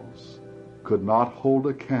Falls could not hold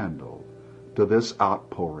a candle to this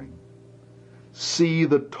outpouring. See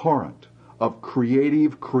the torrent of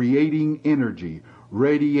creating energy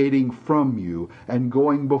radiating from you and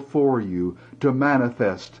going before you to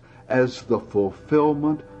manifest as the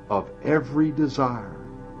fulfillment of every desire.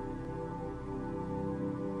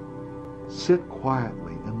 Sit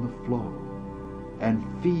quietly in the flow and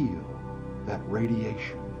feel that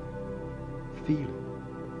radiation. Feel it.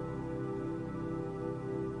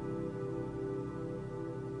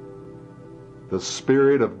 The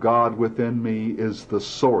Spirit of God within me is the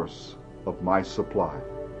source of my supply.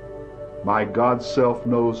 My God-self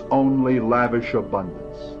knows only lavish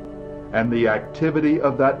abundance, and the activity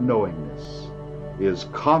of that knowingness is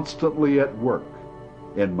constantly at work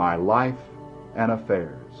in my life and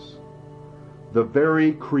affairs. The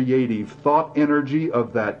very creative thought energy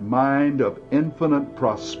of that mind of infinite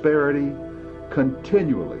prosperity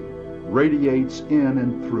continually radiates in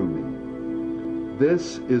and through me.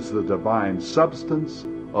 This is the divine substance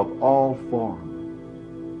of all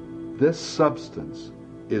form. This substance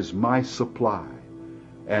is my supply,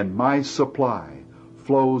 and my supply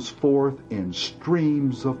flows forth in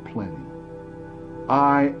streams of plenty.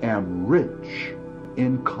 I am rich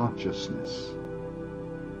in consciousness.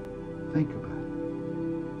 Think about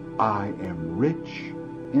it. I am rich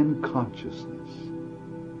in consciousness.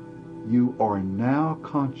 You are now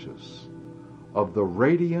conscious of the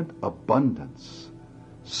radiant abundance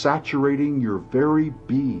saturating your very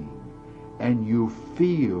being, and you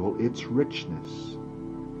feel its richness.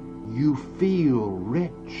 You feel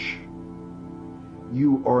rich.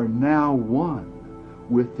 You are now one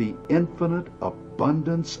with the infinite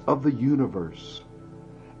abundance of the universe,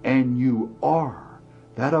 and you are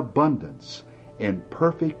that abundance in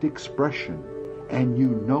perfect expression, and you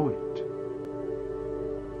know it.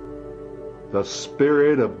 The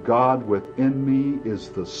Spirit of God within me is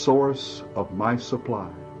the source of my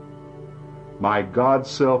supply. My God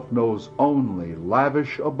self knows only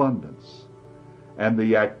lavish abundance, and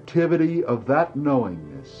the activity of that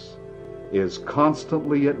knowingness is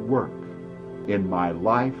constantly at work in my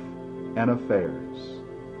life and affairs.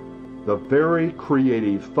 The very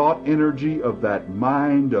creative thought energy of that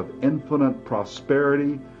mind of infinite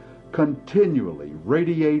prosperity continually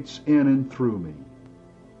radiates in and through me.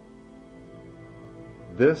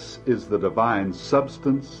 This is the divine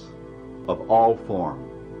substance of all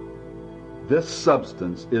form. This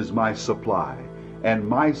substance is my supply, and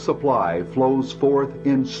my supply flows forth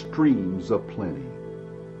in streams of plenty.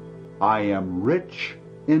 I am rich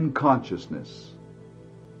in consciousness.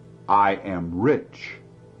 I am rich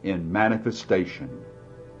in manifestation.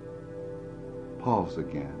 Pause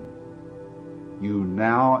again. You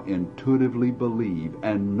now intuitively believe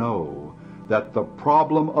and know that the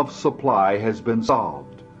problem of supply has been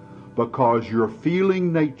solved because your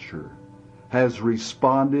feeling nature has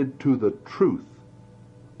responded to the truth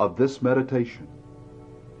of this meditation.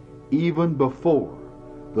 Even before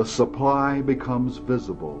the supply becomes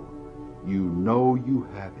visible, you know you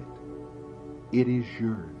have it. It is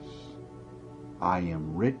yours. I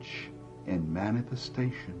am rich in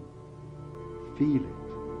manifestation. Feel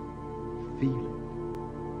it. Feel it.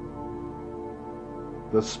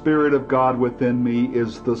 The Spirit of God within me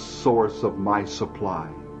is the source of my supply.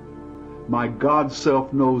 My God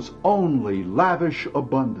self knows only lavish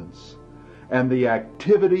abundance, and the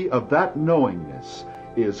activity of that knowingness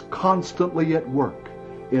is constantly at work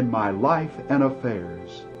in my life and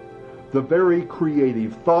affairs. The very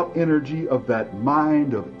creative thought energy of that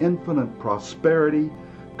mind of infinite prosperity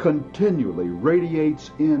continually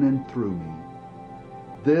radiates in and through me.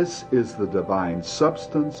 This is the divine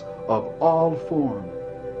substance of all form.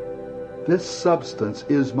 This substance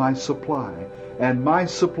is my supply, and my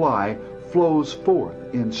supply flows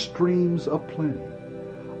forth in streams of plenty.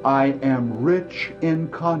 I am rich in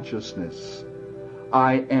consciousness.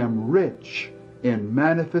 I am rich in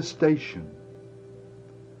manifestation.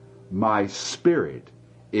 My spirit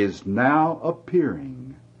is now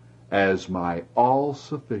appearing as my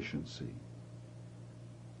all-sufficiency.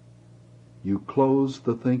 You close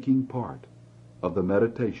the thinking part of the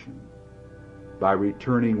meditation by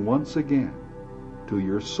returning once again to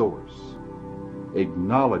your source,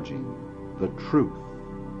 acknowledging the truth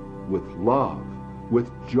with love, with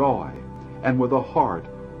joy, and with a heart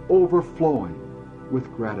overflowing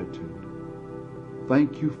with gratitude.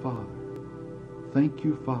 Thank you, Father. Thank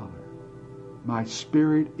you, Father. My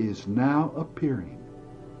spirit is now appearing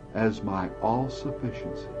as my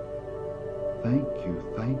all-sufficiency. Thank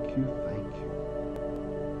you, thank you, thank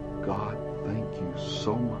you. God, thank you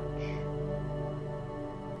so much.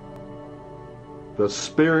 The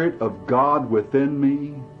Spirit of God within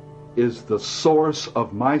me is the source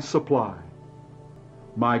of my supply.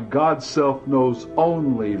 My God self knows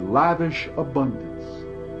only lavish abundance,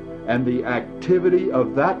 and the activity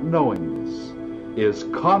of that knowingness is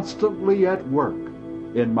constantly at work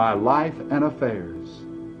in my life and affairs.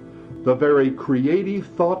 The very creative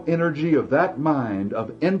thought energy of that mind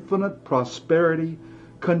of infinite prosperity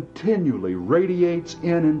continually radiates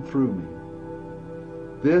in and through me.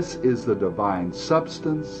 This is the divine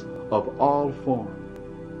substance of all form.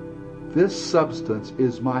 This substance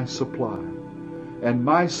is my supply, and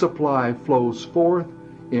my supply flows forth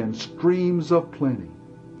in streams of plenty.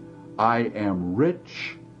 I am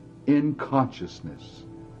rich in consciousness.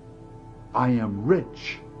 I am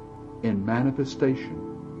rich in manifestation.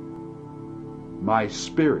 My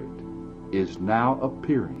spirit is now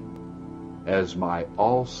appearing as my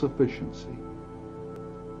all-sufficiency.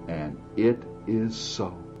 And it is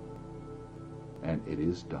so. And it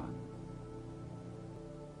is done.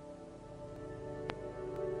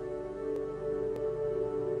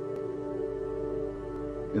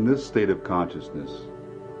 In this state of consciousness,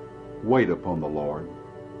 wait upon the Lord.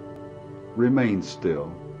 Remain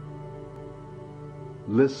still.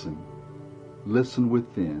 Listen. Listen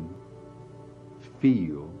within.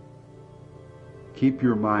 Feel. Keep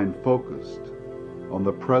your mind focused on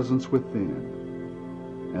the presence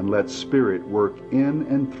within, and let Spirit work in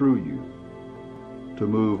and through you to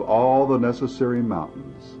move all the necessary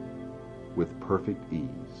mountains with perfect ease.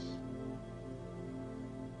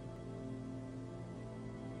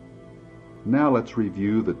 Now let's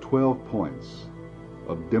review the 12 points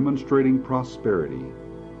of demonstrating prosperity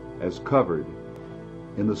as covered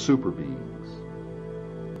in the super beings.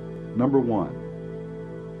 Number 1,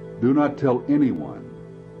 do not tell anyone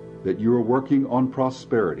that you are working on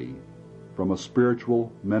prosperity from a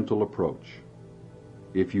spiritual mental approach.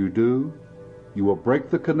 If you do, you will break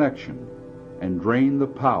the connection and drain the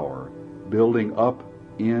power building up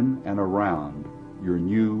in and around your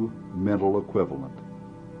new mental equivalent.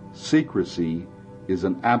 Secrecy is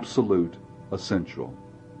an absolute essential.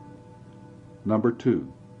 Number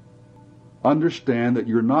 2, understand that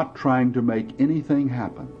you're not trying to make anything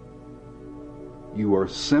happen. You are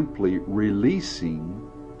simply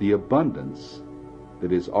releasing the abundance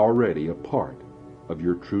that is already a part of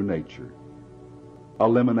your true nature.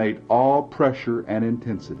 Eliminate all pressure and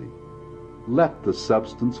intensity. Let the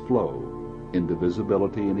substance flow into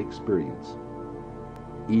visibility and experience.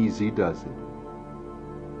 Easy does it.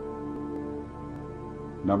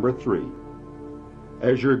 Number 3,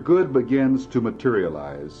 as your good begins to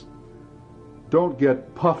materialize, don't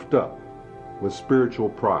get puffed up with spiritual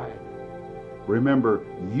pride. Remember,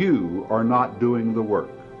 you are not doing the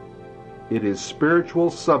work. It is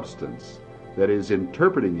spiritual substance that is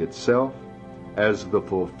interpreting itself as the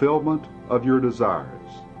fulfillment of your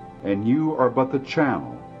desires, and you are but the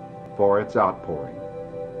channel for its outpouring.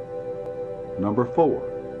 Number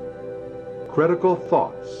 4, critical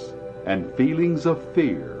thoughts and feelings of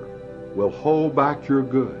fear will hold back your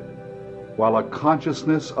good, while a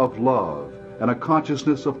consciousness of love and a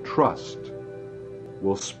consciousness of trust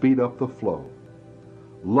will speed up the flow.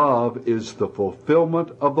 Love is the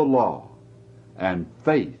fulfillment of the law, and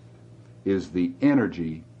faith is the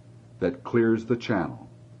energy that clears the channel.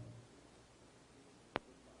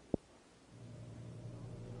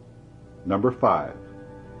 Number 5,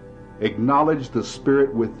 acknowledge the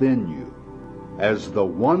Spirit within you as the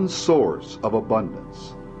one source of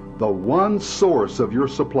abundance, the one source of your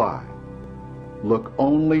supply. Look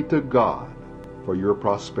only to God for your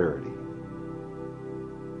prosperity.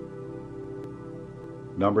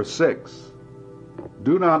 Number 6,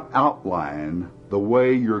 do not outline the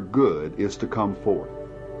way your good is to come forth.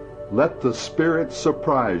 Let the Spirit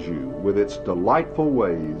surprise you with its delightful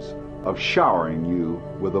ways of showering you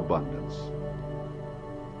with abundance.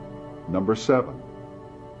 Number 7,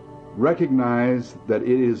 recognize that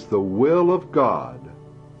it is the will of God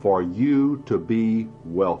for you to be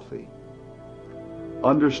wealthy.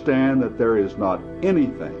 Understand that there is not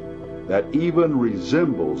anything that even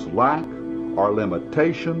resembles lack or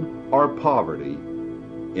limitation or poverty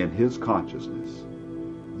in His consciousness.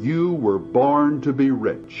 You were born to be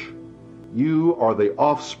rich. You are the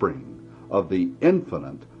offspring of the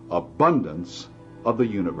infinite abundance of the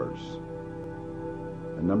universe.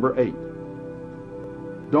 And number 8,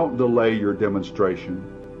 don't delay your demonstration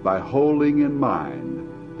by holding in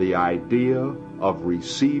mind the idea of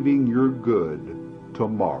receiving your good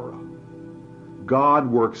tomorrow. God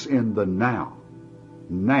works in the now.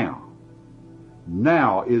 Now.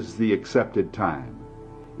 Now is the accepted time.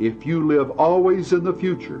 If you live always in the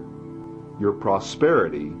future, your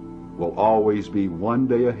prosperity will always be one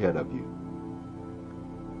day ahead of you.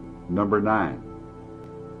 Number 9,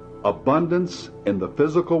 abundance in the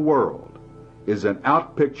physical world is an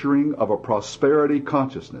outpicturing of a prosperity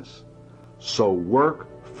consciousness. So work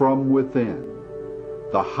from within.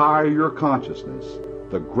 The higher your consciousness,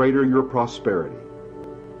 the greater your prosperity.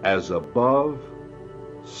 As above,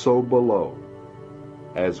 so below.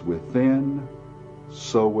 As within,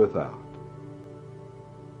 so without.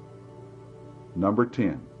 Number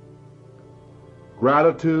 10,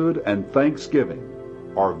 gratitude and thanksgiving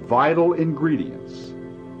are vital ingredients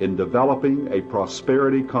in developing a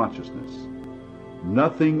prosperity consciousness.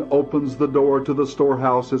 Nothing opens the door to the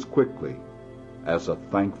storehouse as quickly as a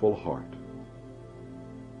thankful heart.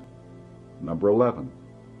 Number 11,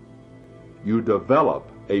 you develop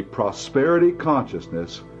a prosperity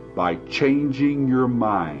consciousness by changing your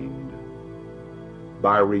mind,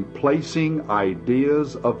 by replacing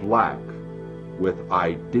ideas of lack with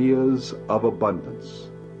ideas of abundance.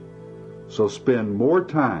 So spend more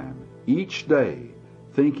time each day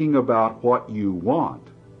thinking about what you want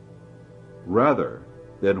rather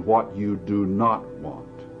than what you do not want.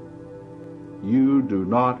 You do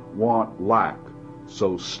not want lack,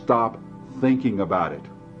 so stop thinking about it.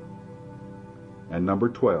 And number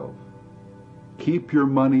 12, keep your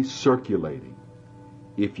money circulating.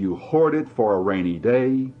 If you hoard it for a rainy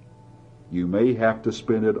day, you may have to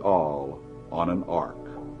spend it all on an ark.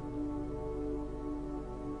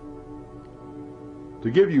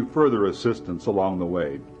 To give you further assistance along the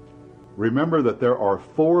way, remember that there are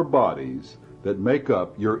 4 bodies that make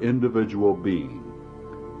up your individual being: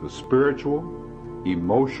 the spiritual,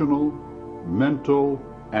 emotional, mental,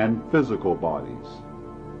 and physical bodies.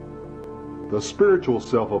 The spiritual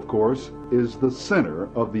self, of course, is the center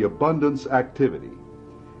of the abundance activity.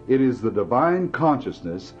 It is the divine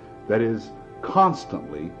consciousness that is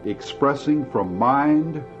constantly expressing from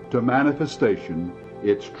mind to manifestation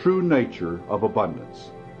its true nature of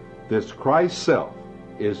abundance. This Christ self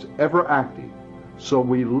is ever active, so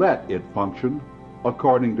we let it function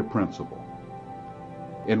according to principle.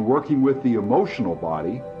 In working with the emotional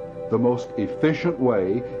body, the most efficient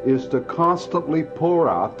way is to constantly pour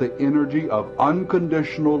out the energy of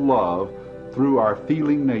unconditional love through our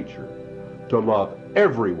feeling nature, to love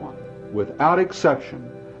everyone without exception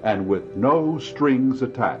and with no strings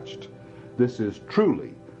attached. This is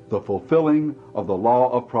truly the fulfilling of the law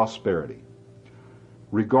of prosperity.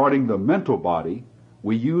 Regarding the mental body,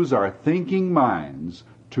 we use our thinking minds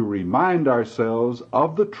to remind ourselves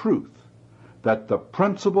of the truth that the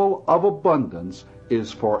principle of abundance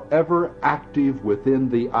is forever active within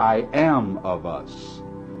the I am of us.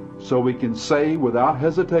 So we can say without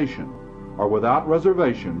hesitation or without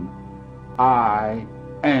reservation, I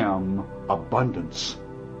am abundance.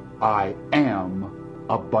 I am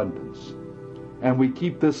abundance. And we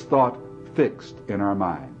keep this thought fixed in our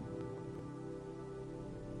mind.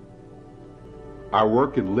 Our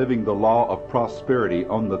work in living the law of prosperity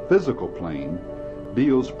on the physical plane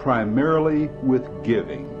deals primarily with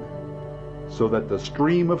giving, so that the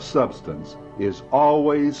stream of substance is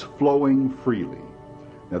always flowing freely.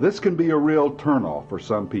 Now, this can be a real turnoff for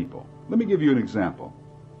some people. Let me give you an example.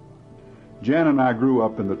 Jan and I grew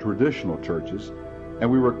up in the traditional churches, and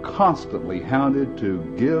we were constantly hounded to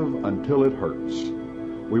give until it hurts.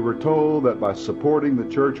 We were told that by supporting the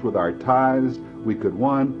church with our tithes, we could,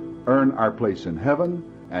 1, earn our place in heaven,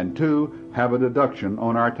 and 2, have a deduction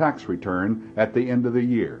on our tax return at the end of the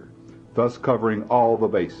year, thus covering all the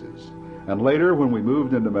bases. And later, when we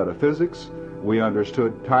moved into metaphysics, we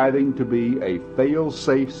understood tithing to be a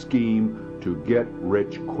fail-safe scheme to get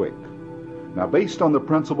rich quick. Now, based on the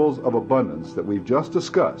principles of abundance that we've just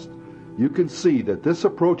discussed, you can see that this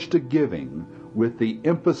approach to giving, with the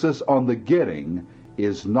emphasis on the getting,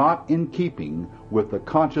 is not in keeping with the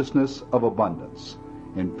consciousness of abundance.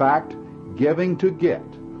 In fact, giving to get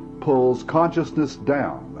pulls consciousness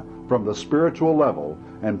down from the spiritual level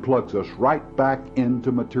and plugs us right back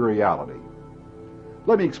into materiality.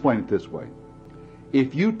 Let me explain it this way.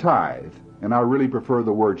 If you tithe, and I really prefer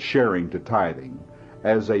the word sharing to tithing,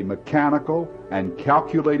 as a mechanical and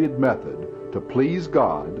calculated method to please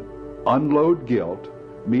God, unload guilt,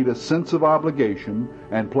 meet a sense of obligation,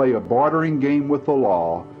 and play a bartering game with the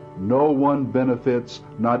law, no one benefits,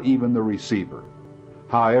 not even the receiver.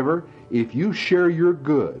 However, if you share your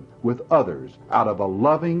good with others out of a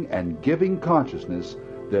loving and giving consciousness,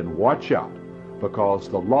 then watch out, because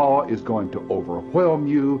the law is going to overwhelm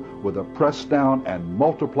you with a pressed down and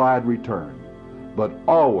multiplied return, but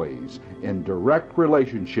always in direct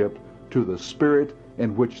relationship to the spirit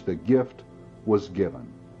in which the gift was given.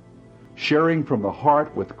 Sharing from the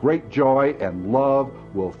heart with great joy and love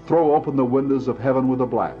will throw open the windows of heaven with a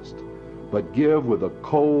blast. But give with a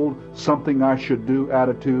cold, something I should do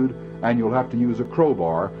attitude, and you'll have to use a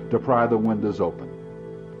crowbar to pry the windows open.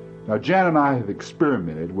 Now, Jan and I have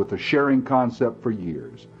experimented with the sharing concept for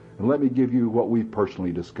years, and let me give you what we've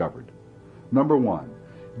personally discovered. Number 1,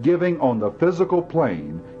 giving on the physical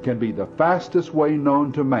plane can be the fastest way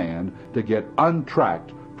known to man to get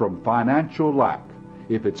untracked from financial lack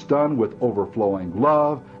if it's done with overflowing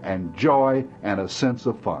love and joy and a sense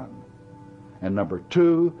of fun. And number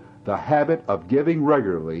 2, the habit of giving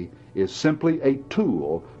regularly is simply a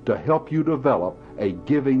tool to help you develop a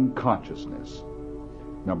giving consciousness.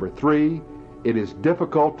 Number 3, it is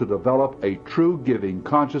difficult to develop a true giving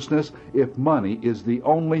consciousness if money is the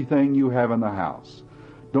only thing you have in the house.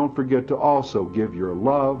 Don't forget to also give your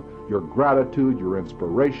love, your gratitude, your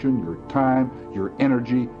inspiration, your time, your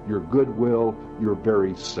energy, your goodwill, your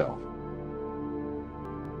very self.